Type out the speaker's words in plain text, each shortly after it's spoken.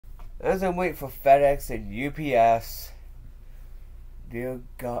As I'm waiting for FedEx and UPS. Dear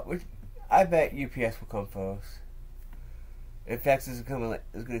God, I bet UPS will come first. In fact, it's going to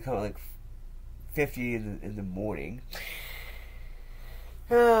come at like 50 in the morning.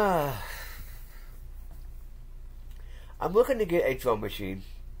 I'm looking to get a drum machine.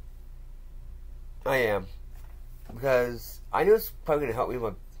 I am, because I know it's probably going to help me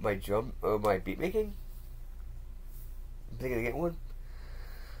with my drum or my beat making. I'm thinking of getting one.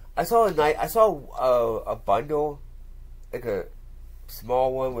 I saw a bundle, like a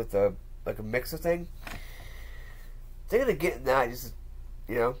small one with a mixer thing. Thinking of getting that, just,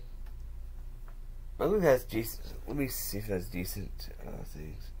 you know. I believe it has decent. Let me see if it has decent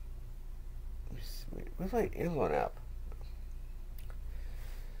things. Let me see, wait, where's my Amazon app?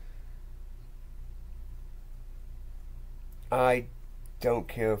 I don't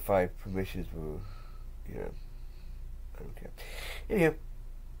care if I permissions were, you know. I don't care. Anyhow,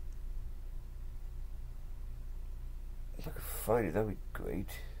 if I could find it, that'd be great.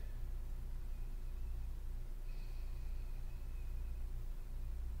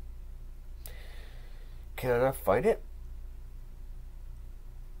 Can I not find it?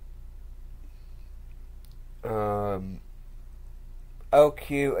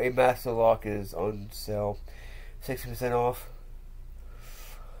 LQ, a master lock is on sale, 60% off.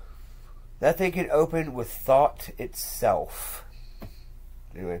 That thing can open with thought itself.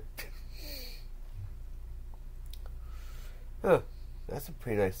 Anyway. Huh. That's a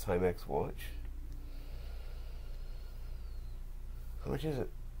pretty nice Timex watch. How much is it?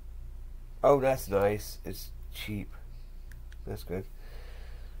 Oh, that's nice. It's cheap. That's good.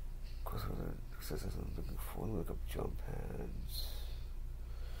 Of course, I'm looking for. Look up jump pads.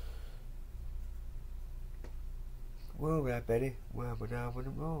 Whoa, rap Betty. Wow, but now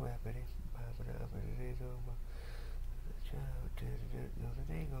when roll rap Betty.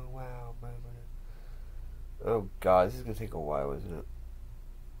 Oh God, this is gonna take a while, isn't it?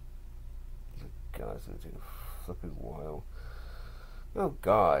 Oh God, it's gonna take a flipping while. Oh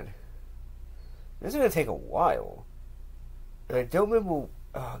God. This is gonna take a while. And I don't remember.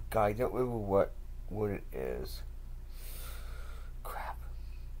 Oh God, I don't remember what it is. Crap.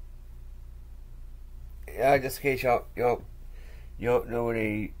 Yeah, just in case y'all don't know what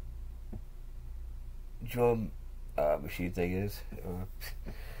a drum machine thing is.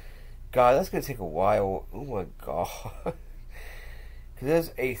 God, that's gonna take a while. Oh my God. Because there's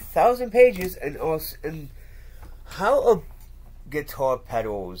 1,000 pages, and how a guitar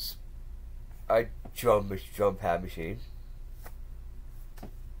pedals a drum pad machine.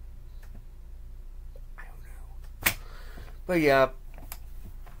 I don't know. But yeah,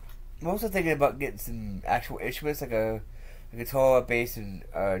 I'm also thinking about getting some actual instruments, like a guitar, a bass, and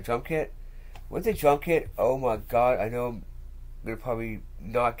a drum kit. With the drum kit, oh my God, I know I'm gonna probably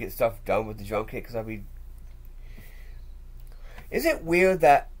not get stuff done with the drum kit because I'll be. Is it weird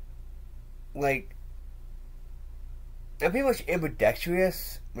that, like, I'm pretty much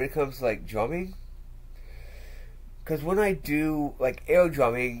ambidextrous when it comes to, like, drumming? Because when I do, like, air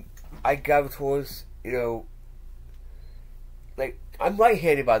drumming, I go towards, you know, like, I'm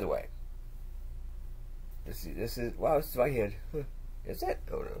right-handed, by the way. This is wow, this is right hand. Huh. Is it?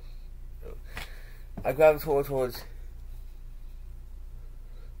 Oh no. No. I gravitate towards,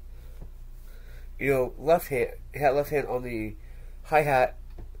 you know, left hand on the hi-hat,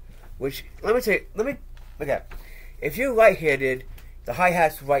 which, okay, if you're right-handed, the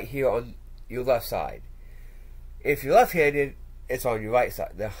hi-hat's right here on your left side. If you're left-handed, it's on your right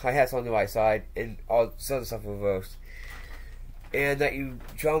side. The hi-hat's on the right side, and all this other stuff reversed. And that you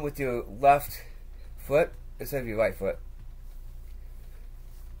drum with your left foot instead of your right foot.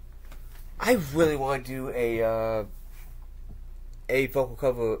 I really want to do a vocal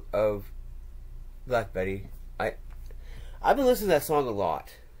cover of Black Betty. I've been listening to that song a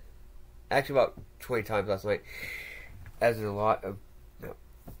lot. Actually, about 20 times last night. As in a lot of, no.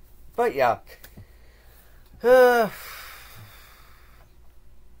 But yeah. Yeah.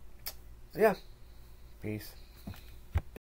 Peace.